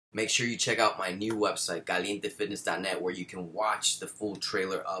Make sure you check out my new website, calientefitness.net, where you can watch the full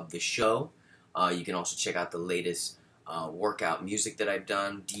trailer of the show. You can also check out the latest workout music that I've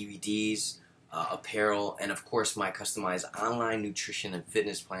done, DVDs, apparel, and of course my customized online nutrition and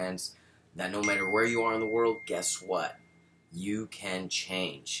fitness plans that no matter where you are in the world, guess what? You can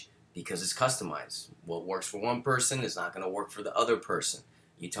change because it's customized. What works for one person is not going to work for the other person.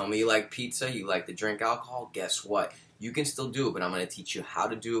 You tell me you like pizza, you like to drink alcohol, guess what? You can still do it, but I'm going to teach you how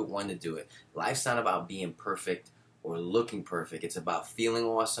to do it, when to do it. Life's not about being perfect or looking perfect. It's about feeling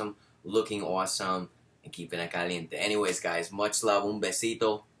awesome, looking awesome, and keeping it caliente. Anyways, guys, much love. Un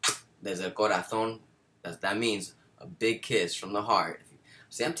besito desde el corazón. That means a big kiss from the heart.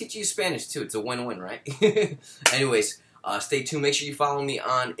 See, I'm teaching you Spanish, too. It's a win-win, right? Anyways, stay tuned. Make sure you follow me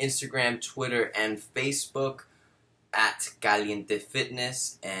on Instagram, Twitter, and Facebook at Caliente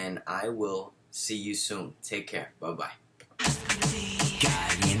Fitness, and I will see you soon. Take care. Bye-bye.